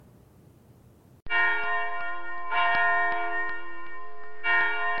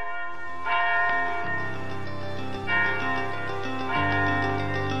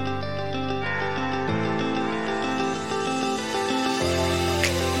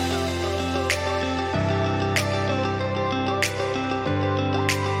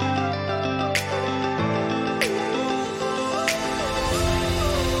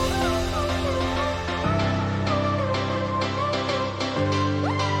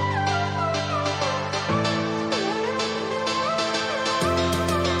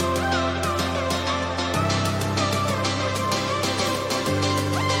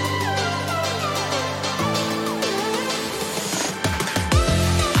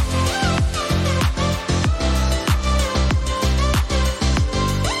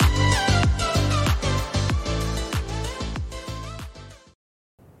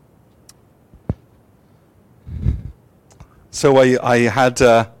So I had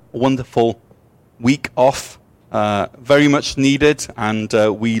a wonderful week off, very much needed, and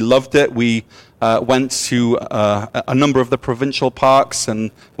we loved it. We went to a number of the provincial parks,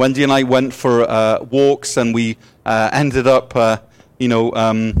 and Wendy and I went for walks, and we ended up,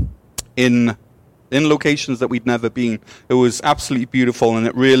 in locations that we'd never been. It was absolutely beautiful, and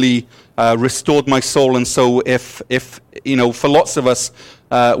it really restored my soul. And so if for lots of us,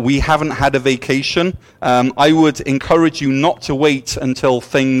 we haven't had a vacation, I would encourage you not to wait until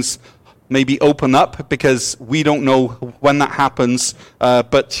things maybe open up, because we don't know when that happens,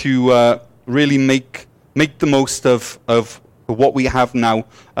 but to really make the most of what we have now,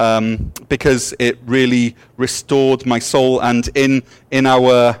 because it really restored my soul. And in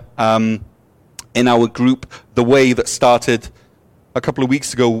our group, the way that started a couple of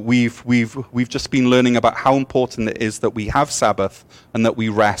weeks ago, we've just been learning about how important it is that we have Sabbath and that we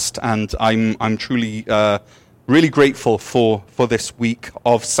rest. And I'm truly really grateful for this week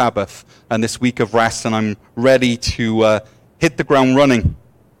of Sabbath and this week of rest, and I'm ready to hit the ground running.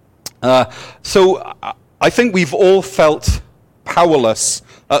 So I think we've all felt powerless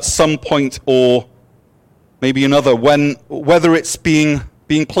at some point or maybe another, whether it's being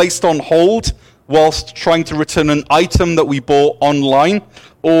placed on hold whilst trying to return an item that we bought online,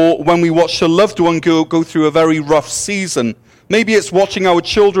 or when we watch a loved one go through a very rough season. Maybe it's watching our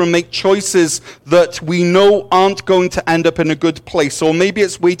children make choices that we know aren't going to end up in a good place. Or maybe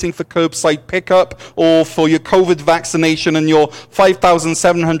it's waiting for curbside pickup, or for your COVID vaccination and your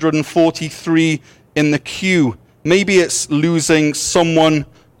 5,743 in the queue. Maybe it's losing someone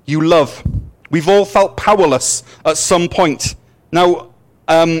you love. We've all felt powerless at some point. Now,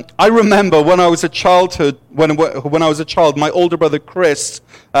 I remember when I was a childhood, when I was a child, my older brother Chris,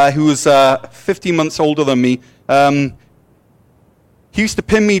 who was 15 months older than me, he used to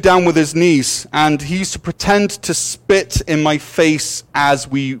pin me down with his knees, and he used to pretend to spit in my face as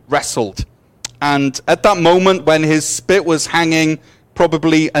we wrestled. And at that moment, when his spit was hanging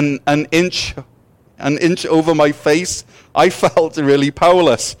probably an inch over my face, I felt really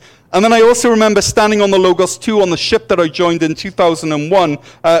powerless. And then I also remember standing on the Logos 2 on the ship that I joined in 2001,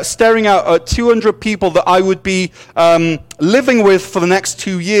 staring out at 200 people that I would be living with for the next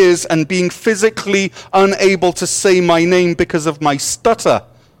 2 years, and being physically unable to say my name because of my stutter.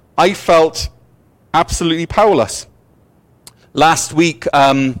 I felt absolutely powerless. Last week,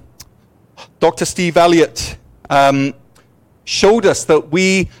 Dr. Steve Elliott showed us that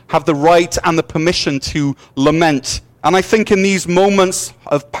we have the right and the permission to lament. And I think in these moments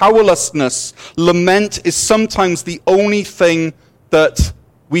of powerlessness, lament is sometimes the only thing that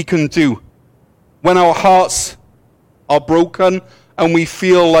we can do. When our hearts are broken and we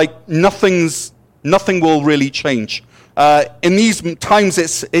feel like nothing will really change. In these times,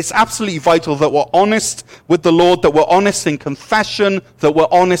 it's absolutely vital that we're honest with the Lord, that we're honest in confession, that we're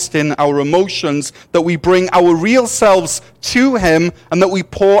honest in our emotions, that we bring our real selves to Him, and that we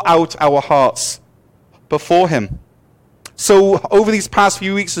pour out our hearts before Him. So over these past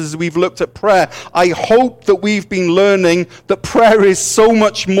few weeks, as we've looked at prayer, I hope that we've been learning that prayer is so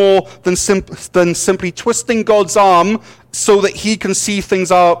much more than simply twisting God's arm so that He can see things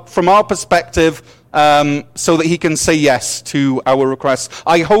from our perspective, so that He can say yes to our requests.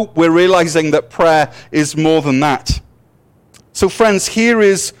 I hope we're realizing that prayer is more than that. So friends, here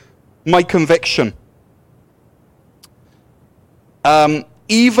is my conviction.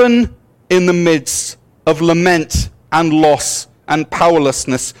 Even in the midst of lament and loss and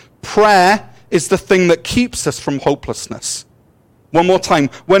powerlessness, prayer is the thing that keeps us from hopelessness. One more time.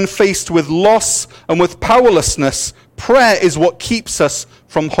 When faced with loss and with powerlessness, prayer is what keeps us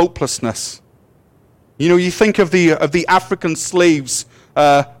from hopelessness. You think of the African slaves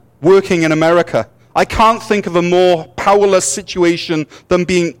working in America. I can't think of a more powerless situation than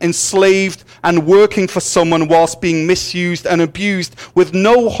being enslaved and working for someone whilst being misused and abused with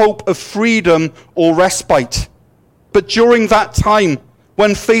no hope of freedom or respite. But during that time,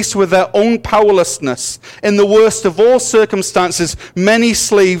 when faced with their own powerlessness, in the worst of all circumstances, many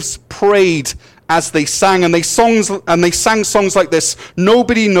slaves prayed as they sang, and they sang songs like this: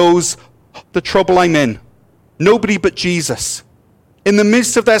 "Nobody knows the trouble I'm in, nobody but Jesus." In the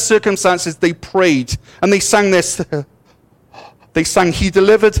midst of their circumstances, they prayed, and they sang this. They sang, "He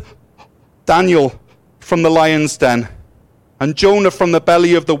delivered Daniel from the lion's den, and Jonah from the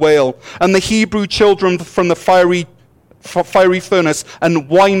belly of the whale, and the Hebrew children from the fiery furnace, and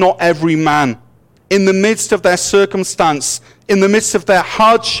why not every man?" In the midst of their circumstance, in the midst of their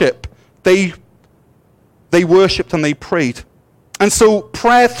hardship, they worshipped and they prayed. And so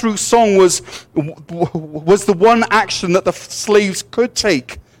prayer through song was the one action that the slaves could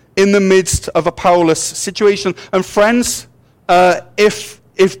take in the midst of a powerless situation. And friends, if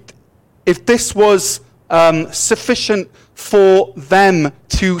this was sufficient for them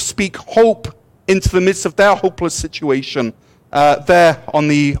to speak hope into the midst of their hopeless situation there on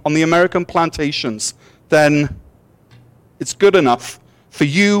the American plantations, then it's good enough for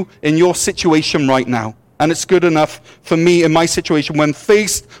you in your situation right now. And it's good enough for me in my situation when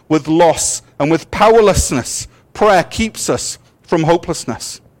faced with loss and with powerlessness. Prayer keeps us from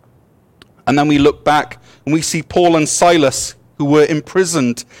hopelessness. And then we look back and we see Paul and Silas, who were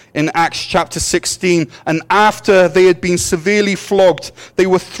imprisoned in Acts chapter 16. And after they had been severely flogged, they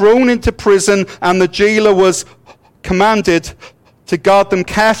were thrown into prison, and the jailer was commanded to guard them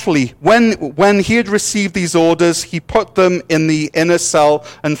carefully. When he had received these orders, he put them in the inner cell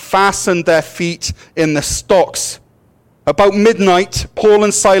and fastened their feet in the stocks. About midnight, Paul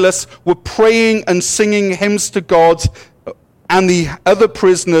and Silas were praying and singing hymns to God, and the other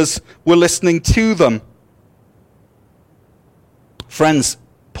prisoners were listening to them. Friends,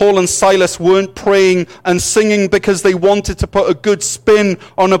 Paul and Silas weren't praying and singing because they wanted to put a good spin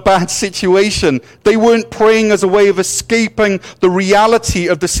on a bad situation. They weren't praying as a way of escaping the reality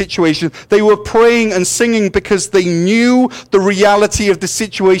of the situation. They were praying and singing because they knew the reality of the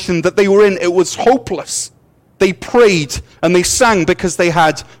situation that they were in. It was hopeless. They prayed and they sang because they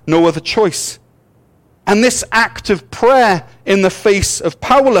had no other choice. And this act of prayer in the face of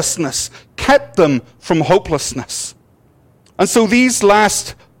powerlessness kept them from hopelessness. And so these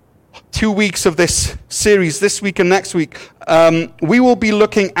last 2 weeks of this series, this week and next week, we will be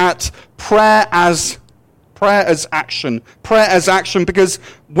looking at prayer as action. Prayer as action, because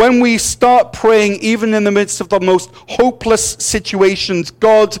when we start praying, even in the midst of the most hopeless situations,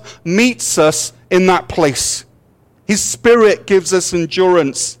 God meets us in that place. His Spirit gives us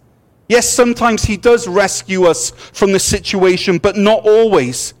endurance. Yes, sometimes He does rescue us from the situation, but not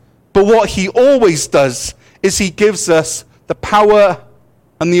always. But what He always does is He gives us the power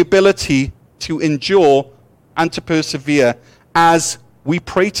and the ability to endure and to persevere as we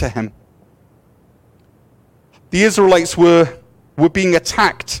pray to Him. The Israelites were being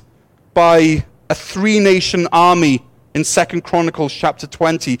attacked by a 3-nation army in 2 Chronicles chapter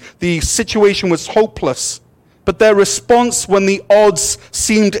 20. The situation was hopeless, but their response when the odds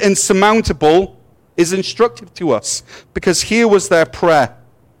seemed insurmountable is instructive to us, because here was their prayer.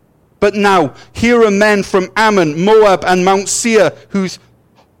 But now, here are men from Ammon, Moab, and Mount Seir, whose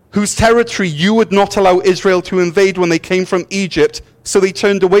territory you would not allow Israel to invade when they came from Egypt, so they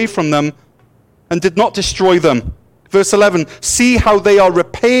turned away from them and did not destroy them. Verse 11, see how they are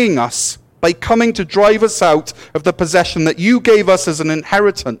repaying us by coming to drive us out of the possession that you gave us as an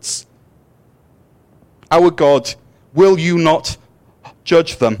inheritance. Our God, will you not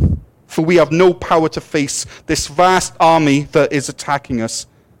judge them? For we have no power to face this vast army that is attacking us.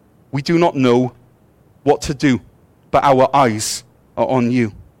 We do not know what to do, but our eyes are on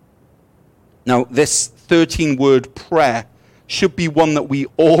you. Now, this 13-word prayer should be one that we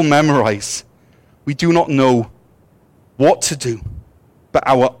all memorize. We do not know what to do, but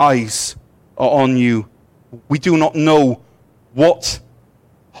our eyes are on you. We do not know what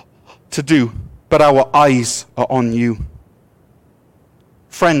to do, but our eyes are on you.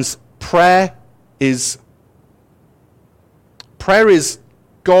 Friends, prayer is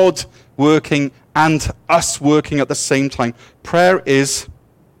God working and us working at the same time. Prayer is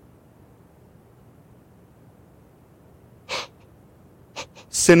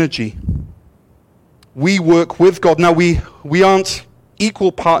synergy. We work with God. Now, we aren't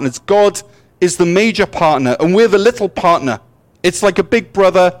equal partners. God is the major partner, and we're the little partner. It's like a big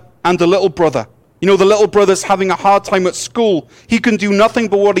brother and a little brother. You know, the little brother's having a hard time at school. He can do nothing,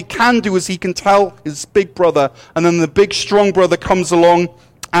 but what he can do is he can tell his big brother, and then the big strong brother comes along,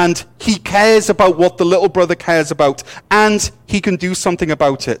 and he cares about what the little brother cares about, and he can do something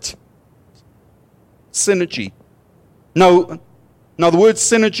about it. Synergy. Now the word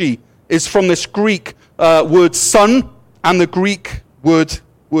synergy is from this Greek word son, and the Greek word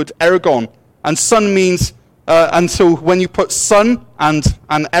ergon. And son means, and so when you put son and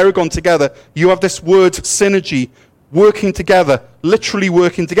ergon together, you have this word synergy, working together, literally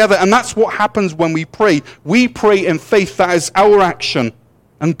working together. And that's what happens when we pray. We pray in faith, that is our action.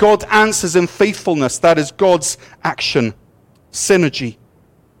 And God answers in faithfulness, that is God's action. Synergy.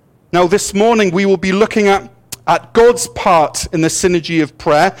 Now this morning we will be looking at God's part in the synergy of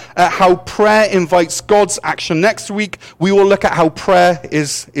prayer, at how prayer invites God's action. Next week, we will look at how prayer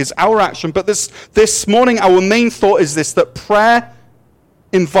is our action. But this morning, our main thought is this, that prayer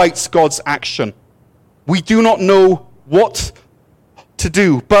invites God's action. We do not know what to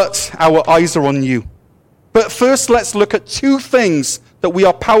do, but our eyes are on you. But first, let's look at two things that we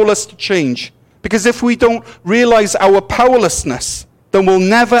are powerless to change. Because if we don't realize our powerlessness, then we'll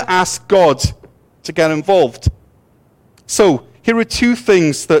never ask God to get involved. So, here are two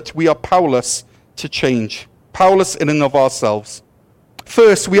things that we are powerless to change. Powerless in and of ourselves.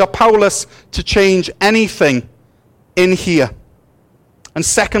 First, we are powerless to change anything in here. And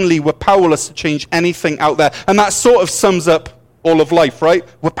secondly, we're powerless to change anything out there. And that sort of sums up all of life, right?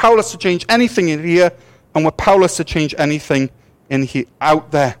 We're powerless to change anything in here, and we're powerless to change anything in here,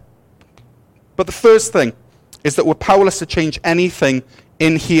 out there. But the first thing is that we're powerless to change anything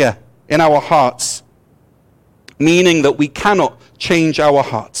in here, in our hearts. Meaning that we cannot change our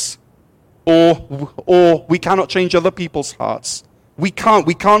hearts. Or we cannot change other people's hearts. We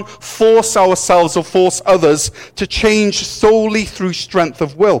can't force ourselves or force others to change solely through strength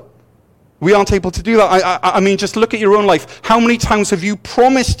of will. We aren't able to do that. I mean, just look at your own life. How many times have you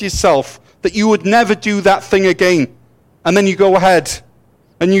promised yourself that you would never do that thing again? And then you go ahead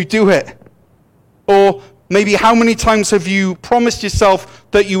and you do it. Or maybe how many times have you promised yourself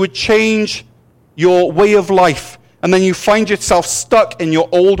that you would change your way of life, and then you find yourself stuck in your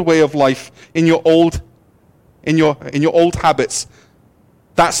old way of life, in your old habits?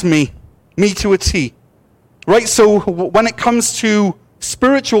 That's me to a T. Right? So when it comes to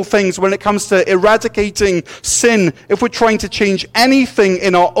spiritual things, when it comes to eradicating sin, if we're trying to change anything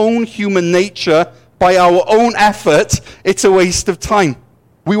in our own human nature by our own effort, it's a waste of time.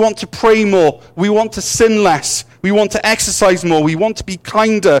 We want to pray more. We want to sin less. We want to exercise more. We want to be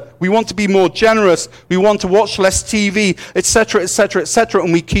kinder. We want to be more generous. We want to watch less TV, etc., etc., etc.,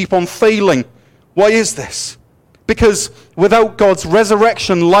 and we keep on failing. Why is this? Because without God's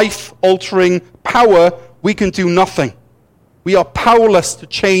resurrection, life-altering power, we can do nothing. We are powerless to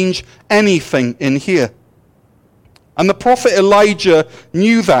change anything in here. And the prophet Elijah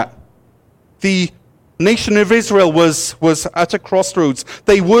knew that. The nation of Israel was at a crossroads.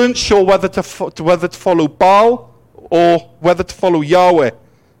 They weren't sure whether to follow Baal or whether to follow Yahweh.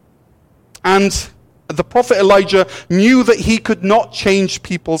 And the prophet Elijah knew that he could not change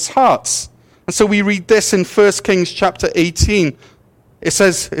people's hearts. And so we read this in 1 Kings chapter 18. It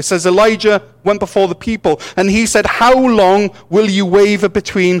says Elijah went before the people, and he said, "How long will you waver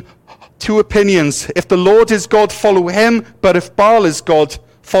between two opinions? If the Lord is God, follow him, but if Baal is God,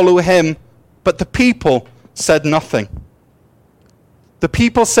 follow him." But the people said nothing. The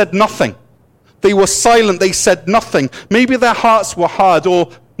people said nothing. They were silent. They said nothing. Maybe their hearts were hard, or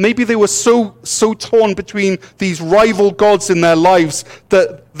maybe they were so torn between these rival gods in their lives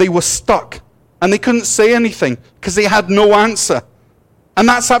that they were stuck. And they couldn't say anything because they had no answer. And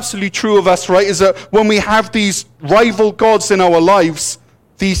that's absolutely true of us, right? Is that when we have these rival gods in our lives,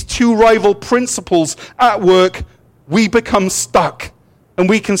 these two rival principles at work, we become stuck and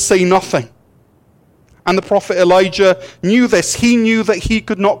we can say nothing. And the prophet Elijah knew this. He knew that he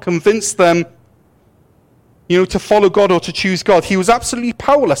could not convince them, to follow God or to choose God. He was absolutely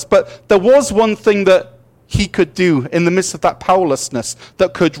powerless. But there was one thing that he could do in the midst of that powerlessness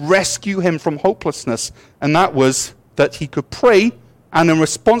that could rescue him from hopelessness. And that was that he could pray, and in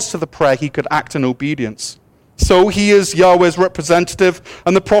response to the prayer, he could act in obedience. So he is Yahweh's representative,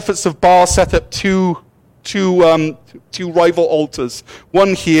 and the prophets of Baal set up two rival altars,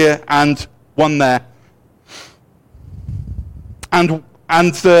 one here and one there. And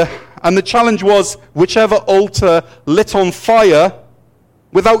the challenge was, whichever altar lit on fire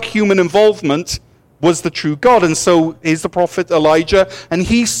without human involvement was the true God. And so is the prophet Elijah, and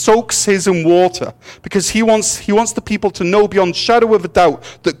he soaks his in water because he wants the people to know beyond shadow of a doubt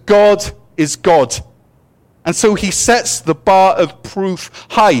that God is God. And so he sets the bar of proof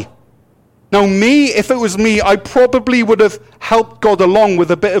high. Now if it was me, I probably would have helped God along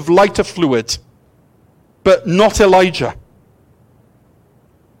with a bit of lighter fluid, but not Elijah.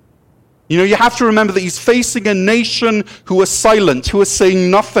 You have to remember that he's facing a nation who are silent, who are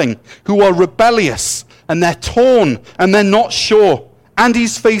saying nothing, who are rebellious, and they're torn, and they're not sure. And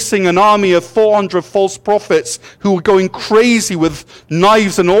he's facing an army of 400 false prophets who are going crazy with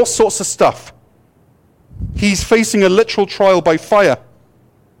knives and all sorts of stuff. He's facing a literal trial by fire.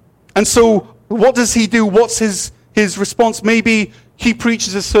 And so what does he do? What's his response? Maybe he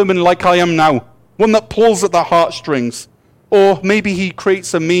preaches a sermon like I am now, one that pulls at the heartstrings. Or maybe he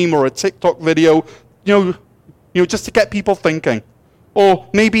creates a meme or a TikTok video, just to get people thinking. Or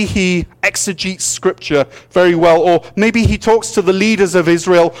maybe he exegetes scripture very well. Or maybe he talks to the leaders of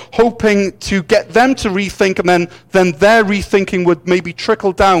Israel, hoping to get them to rethink, and then their rethinking would maybe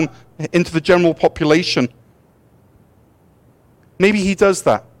trickle down into the general population. Maybe he does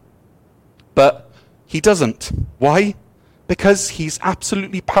that. But he doesn't. Why? Because he's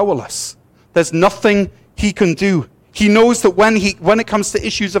absolutely powerless. There's nothing he can do. He knows that when it comes to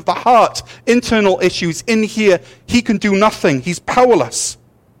issues of the heart, internal issues in here, he can do nothing. He's powerless.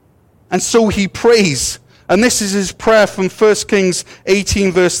 And so he prays. And this is his prayer from 1 Kings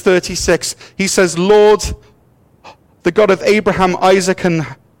 18, verse 36. He says, Lord, the God of Abraham, Isaac, and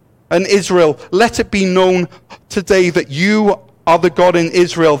Israel, let it be known today that you are the God in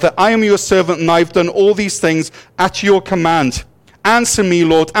Israel, that I am your servant, and I've done all these things at your command. Answer me,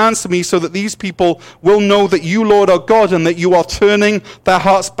 Lord, answer me, so that these people will know that you, Lord, are God, and that you are turning their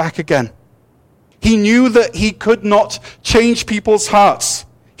hearts back again. He knew that he could not change people's hearts.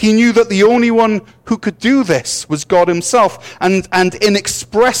 He knew that the only one who could do this was God himself. And in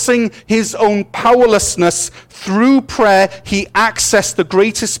expressing his own powerlessness through prayer, he accessed the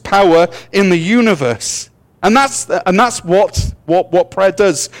greatest power in the universe. And that's what prayer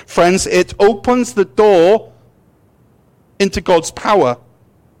does, friends. It opens the door into God's power.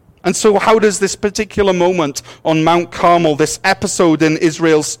 And so how does this particular moment on Mount Carmel, this episode in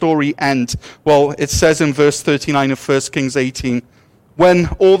Israel's story, end? Well, it says in verse 39 of 1 Kings 18, when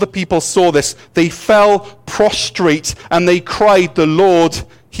all the people saw this, they fell prostrate and they cried, the Lord,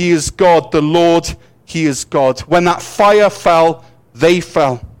 he is God, the Lord, he is God. When that fire fell, they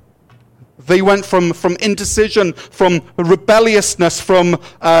fell. They went from indecision, from rebelliousness, from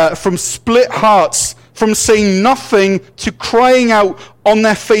split hearts, from saying nothing to crying out on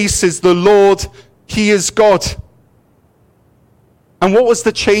their faces, the Lord, he is God. And what was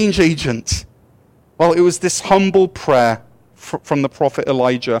the change agent? Well, it was this humble prayer from the prophet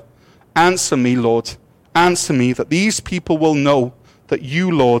Elijah. Answer me, Lord. Answer me, that these people will know that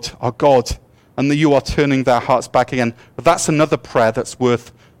you, Lord, are God, and that you are turning their hearts back again. But that's another prayer that's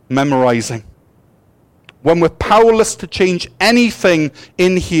worth memorizing. When we're powerless to change anything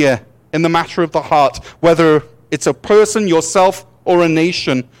in here, in the matter of the heart, whether it's a person, yourself, or a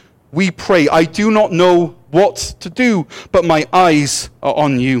nation, we pray, I do not know what to do, but my eyes are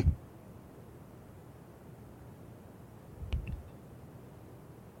on you.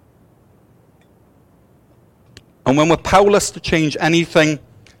 And when we're powerless to change anything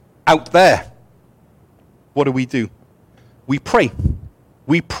out there, what do? We pray.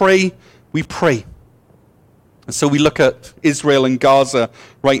 We pray, we pray. And so we look at Israel and Gaza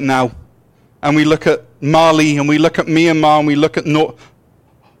right now, and we look at Mali, and we look at Myanmar, and we look at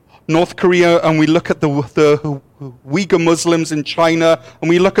North Korea, and we look at the Uyghur Muslims in China, and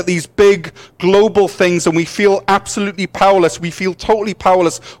we look at these big global things, and we feel absolutely powerless. We feel totally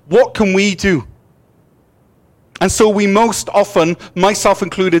powerless. What can we do? And so we most often, myself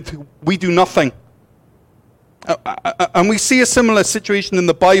included, we do nothing. And we see a similar situation in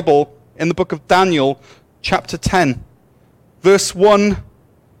the Bible, in the book of Daniel, chapter 10. Verse 1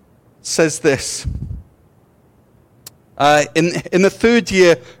 says this. In the third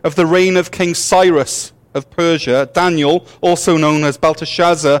year of the reign of King Cyrus of Persia, Daniel, also known as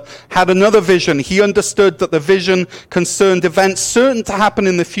Belteshazzar, had another vision. He understood that the vision concerned events certain to happen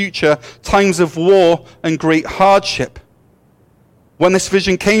in the future, times of war and great hardship. When this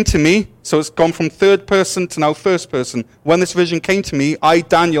vision came to me, so it's gone from third person to now first person. When this vision came to me, I,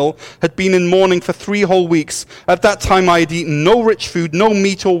 Daniel, had been in mourning for 3 whole weeks. At that time I had eaten no rich food, no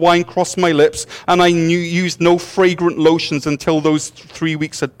meat or wine crossed my lips, and I used no fragrant lotions until those 3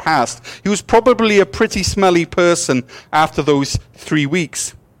 weeks had passed. He was probably a pretty smelly person after those 3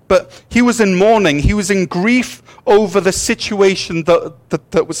 weeks. But he was in mourning. He was in grief over the situation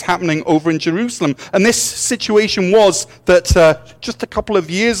that was happening over in Jerusalem. And this situation was that just a couple of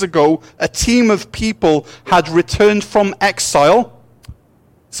years ago, a team of people had returned from exile,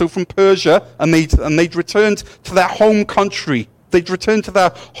 so from Persia, and they'd returned to their home country. They'd returned to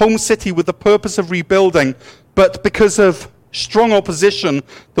their home city with the purpose of rebuilding. But because of strong opposition,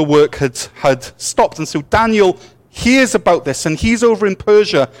 the work had stopped. And so Daniel hears about this, and he's over in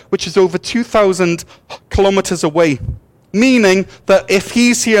Persia, which is over 2,000 kilometers away. Meaning that if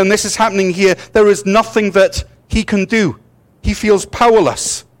he's here and this is happening here, there is nothing that he can do. He feels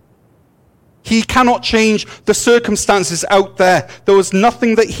powerless. He cannot change the circumstances out there. There was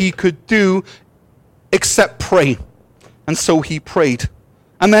nothing that he could do except pray. And so he prayed.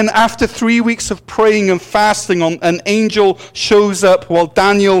 And then after 3 weeks of praying and fasting, an angel shows up while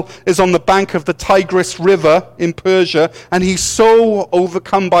Daniel is on the bank of the Tigris River in Persia, and he's so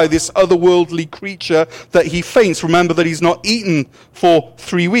overcome by this otherworldly creature that he faints. Remember that he's not eaten for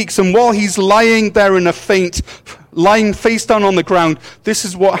 3 weeks. And while he's lying there in a faint, lying face down on the ground, this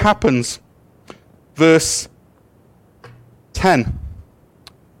is what happens. Verse 10.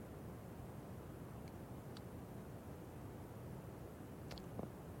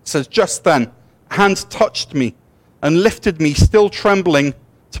 Says, just then, a hand touched me and lifted me, still trembling,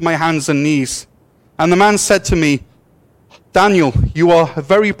 to my hands and knees. And the man said to me, Daniel, you are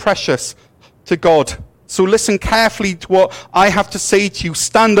very precious to God. So listen carefully to what I have to say to you.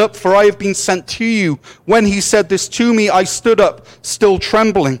 Stand up, for I have been sent to you. When he said this to me, I stood up, still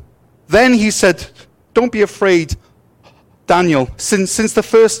trembling. Then he said, don't be afraid, Daniel. Since the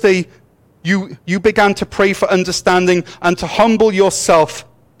first day you began to pray for understanding and to humble yourself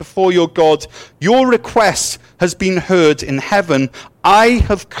before your God, your request has been heard in heaven. I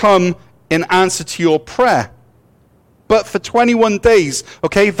have come in answer to your prayer. But for 21 days,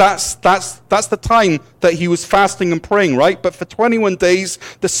 okay, that's the time that he was fasting and praying, right? But for 21 days,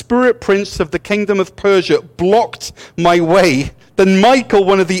 the spirit prince of the kingdom of Persia blocked my way. Then Michael,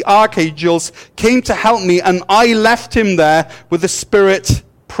 one of the archangels, came to help me, and I left him there with the spirit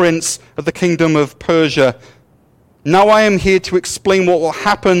prince of the kingdom of Persia. Now I am here to explain what will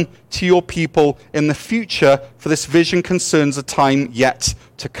happen to your people in the future, for this vision concerns a time yet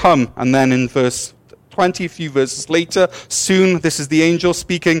to come. And then in verse 20, a few verses later, soon, this is the angel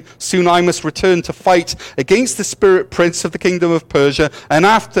speaking, soon I must return to fight against the spirit prince of the kingdom of Persia, and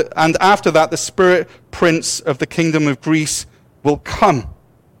after that, the spirit prince of the kingdom of Greece will come.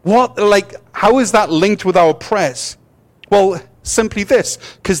 How is that linked with our prayers? Well, simply this,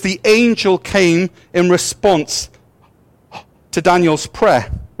 because the angel came in response to Daniel's prayer,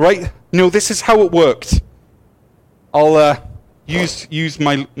 right? This is how it worked. I'll use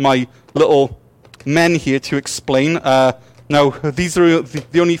my little men here to explain. Now, these are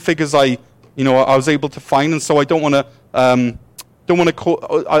the only figures I was able to find, and so I don't want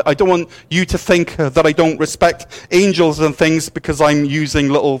you to think that I don't respect angels and things because I'm using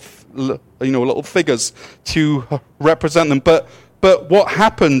little figures to represent them. But what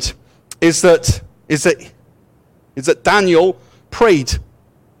happened is that Daniel prayed,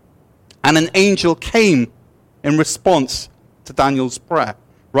 and an angel came in response to Daniel's prayer.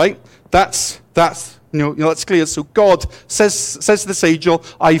 Right? That's clear. So God says to this angel,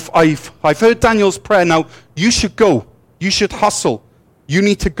 I've heard Daniel's prayer. Now you should go. You should hustle. You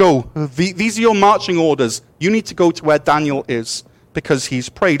need to go. These are your marching orders. You need to go to where Daniel is because he's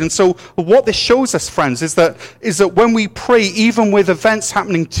prayed. And so what this shows us, friends, is that when we pray, even with events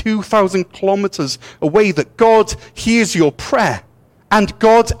happening 2,000 kilometers away, that God hears your prayer. And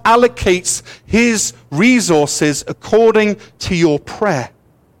God allocates his resources according to your prayer.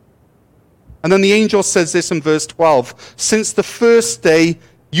 And then the angel says this in verse 12. Since the first day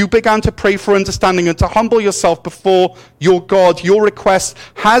you began to pray for understanding and to humble yourself before your God, your request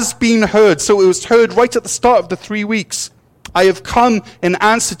has been heard. So it was heard right at the start of the 3 weeks. I have come in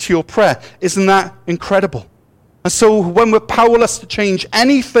answer to your prayer. Isn't that incredible? And so when we're powerless to change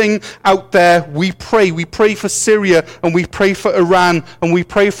anything out there, we pray. We pray for Syria, and we pray for Iran, and we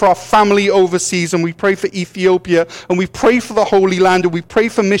pray for our family overseas, and we pray for Ethiopia, and we pray for the Holy Land, and we pray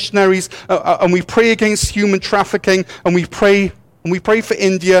for missionaries, and we pray against human trafficking, and we pray for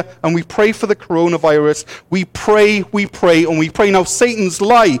India, and we pray for the coronavirus. We pray, and we pray. Now, Satan's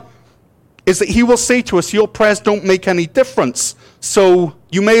lie is that he will say to us, your prayers don't make any difference. So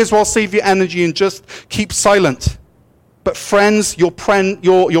you may as well save your energy and just keep silent. But friends, your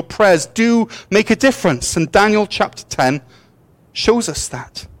prayers do make a difference. And Daniel chapter 10 shows us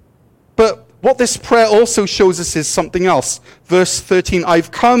that. But what this prayer also shows us is something else. Verse 13, I've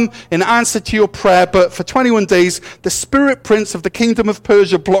come in answer to your prayer, but for 21 days, the spirit prince of the kingdom of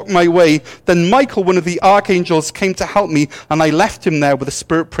Persia blocked my way. Then Michael, one of the archangels, came to help me, and I left him there with the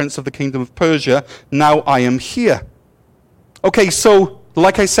spirit prince of the kingdom of Persia. Now I am here. Okay, so,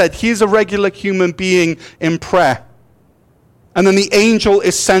 like I said, here's a regular human being in prayer. And then the angel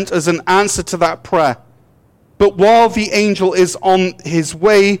is sent as an answer to that prayer. But while the angel is on his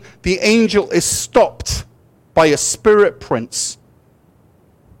way, the angel is stopped by a spirit prince.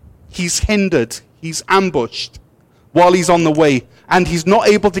 He's hindered, he's ambushed while he's on the way, and he's not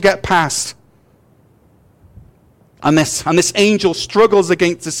able to get past. And this angel struggles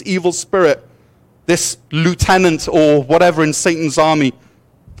against this evil spirit, this lieutenant or whatever in Satan's army.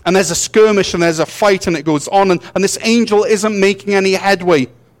 And there's a skirmish and there's a fight and it goes on, and this angel isn't making any headway.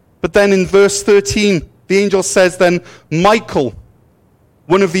 But then in verse 13, the angel says then, Michael,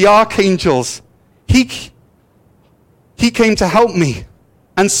 one of the archangels, he came to help me.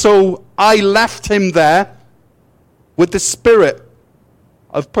 And so I left him there with the spirit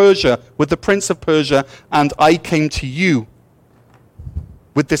of Persia, with the prince of Persia, and I came to you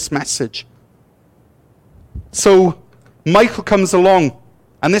with this message. So Michael comes along,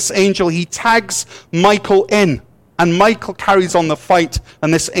 and this angel, he tags Michael in, and Michael carries on the fight,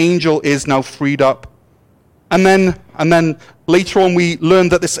 and this angel is now freed up. And then later on we learn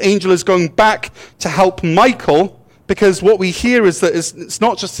that this angel is going back to help Michael, because what we hear is that it's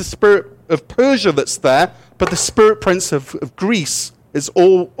not just the spirit of Persia that's there, but the spirit prince of Greece is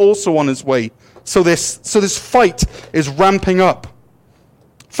also on his way. So this fight is ramping up.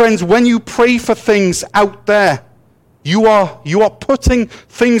 Friends, when you pray for things out there, you are putting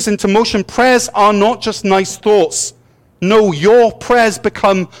things into motion. Prayers are not just nice thoughts. No, your prayers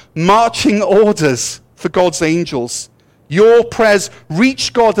become marching orders for God's angels. Your prayers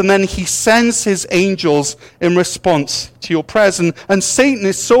reach God, and then he sends his angels in response to your prayers. And Satan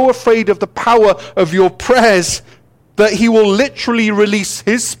is so afraid of the power of your prayers that he will literally release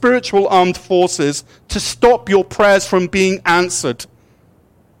his spiritual armed forces to stop your prayers from being answered.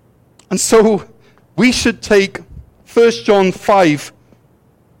 And so we should take 1 John 5,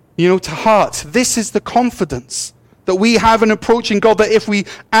 to heart. This is the confidence that we have in approaching God, that if we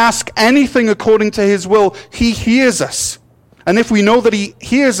ask anything according to his will, he hears us. And if we know that he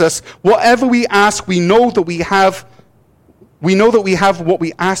hears us, whatever we ask, we know that we have what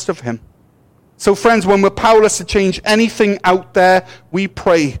we asked of him. So friends, when we're powerless to change anything out there, we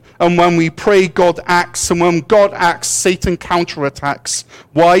pray. And when we pray, God acts. And when God acts, Satan counterattacks.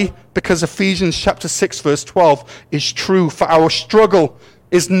 Why? Because Ephesians chapter 6, verse 12 is true. For our struggle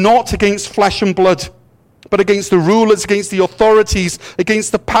is not against flesh and blood, but against the rulers, against the authorities,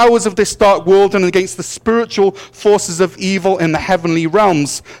 against the powers of this dark world, and against the spiritual forces of evil in the heavenly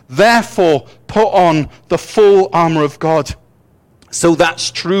realms. Therefore, put on the full armor of God. So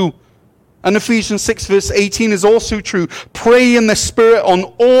that's true. And Ephesians 6 verse 18 is also true. Pray in the Spirit on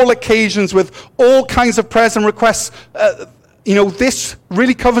all occasions with all kinds of prayers and requests. This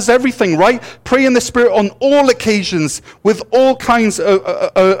really covers everything, right? Pray in the Spirit on all occasions with all kinds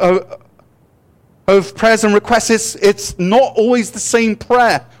of prayers and requests. It's not always the same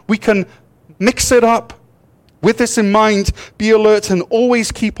prayer. We can mix it up. With this in mind, be alert and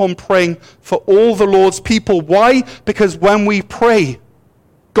always keep on praying for all the Lord's people. Why? Because when we pray,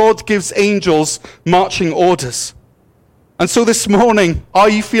 God gives angels marching orders. And so this morning, are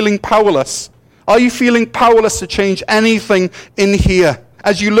you feeling powerless? Are you feeling powerless to change anything in here?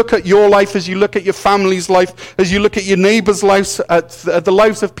 As you look at your life, as you look at your family's life, as you look at your neighbor's lives, at the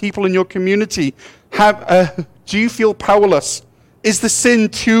lives of people in your community, do you feel powerless? Is the sin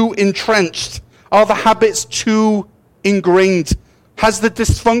too entrenched? Are the habits too ingrained? Has the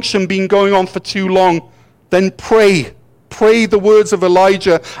dysfunction been going on for too long? Then pray. Pray the words of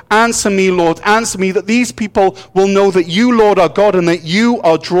Elijah. Answer me, Lord. Answer me, that these people will know that you, Lord, are God, and that you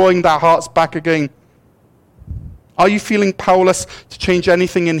are drawing their hearts back again. Are you feeling powerless to change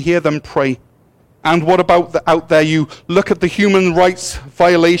anything in here? Then pray. And what about out there? You look at the human rights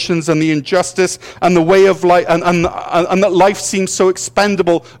violations and the injustice and the way of life, and that life seems so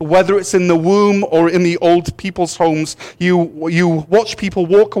expendable, whether it's in the womb or in the old people's homes. You watch people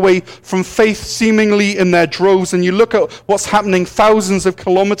walk away from faith seemingly in their droves, and you look at what's happening thousands of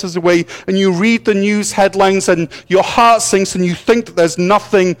kilometers away, and you read the news headlines, and your heart sinks, and you think that there's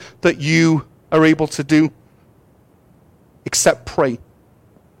nothing that you are able to do except pray.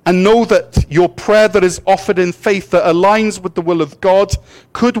 And know that your prayer that is offered in faith that aligns with the will of God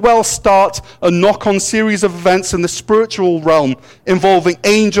could well start a knock-on series of events in the spiritual realm involving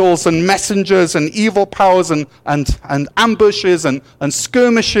angels and messengers and evil powers and ambushes and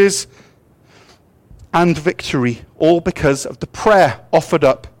skirmishes and victory, all because of the prayer offered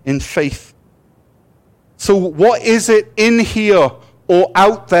up in faith. So what is it in here or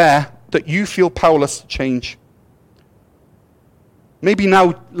out there that you feel powerless to change? Maybe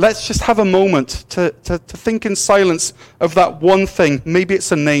now, let's just have a moment to think in silence of that one thing. Maybe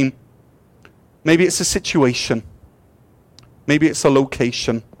it's a name. Maybe it's a situation. Maybe it's a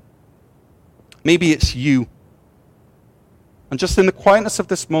location. Maybe it's you. And just in the quietness of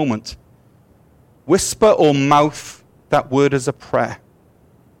this moment, whisper or mouth that word as a prayer.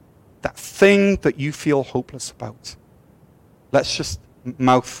 That thing that you feel hopeless about. Let's just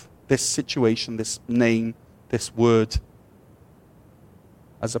mouth this situation, this name, this word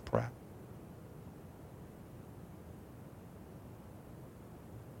as a prayer.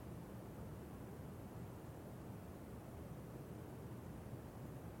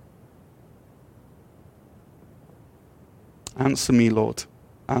 Answer me, Lord.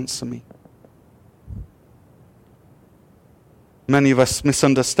 Answer me. Many of us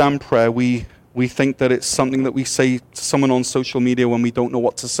misunderstand prayer. We think that it's something that we say to someone on social media when we don't know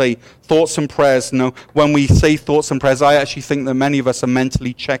what to say. Thoughts and prayers. No, when we say thoughts and prayers, I actually think that many of us are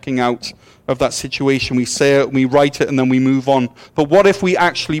mentally checking out of that situation. We say it, we write it, and then we move on. But what if we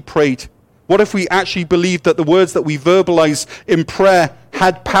actually prayed? What if we actually believed that the words that we verbalize in prayer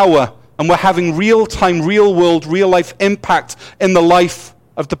had power and were having real-time, real-world, real-life impact in the life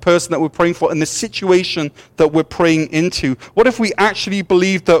of the person that we're praying for, in the situation that we're praying into? What if we actually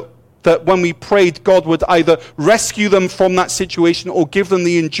believed that that when we prayed, God would either rescue them from that situation or give them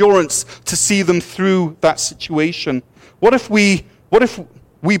the endurance to see them through that situation? What if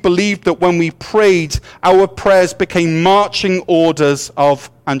we believed that when we prayed, our prayers became marching orders of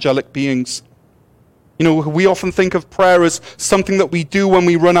angelic beings? You know, we often think of prayer as something that we do when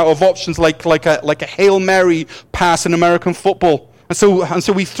we run out of options, like a Hail Mary pass in American football. And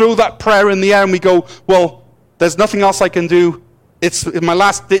so we throw that prayer in the air and we go, well, there's nothing else I can do. It's my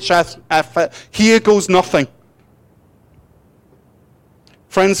last ditch effort. Here goes nothing.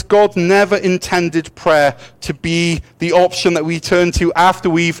 Friends, God never intended prayer to be the option that we turn to after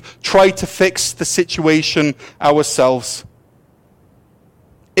we've tried to fix the situation ourselves.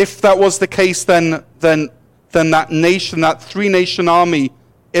 If that was the case, then that nation, that three-nation army,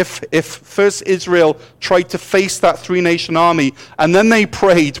 if first Israel tried to face that three-nation army and then they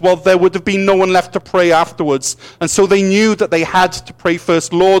prayed, well, there would have been no one left to pray afterwards. And so they knew that they had to pray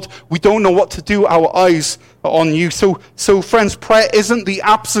first. Lord, we don't know what to do. Our eyes are on you. So friends, prayer isn't the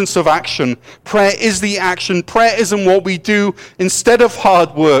absence of action. Prayer is the action. Prayer isn't what we do instead of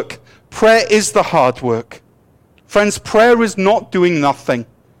hard work. Prayer is the hard work. Friends, prayer is not doing nothing.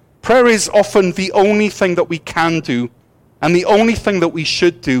 Prayer is often the only thing that we can do, and the only thing that we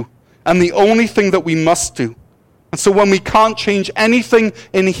should do, and the only thing that we must do. And so when we can't change anything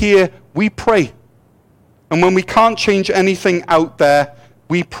in here, we pray. And when we can't change anything out there,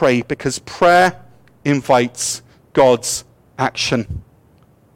 we pray, because prayer invites God's action.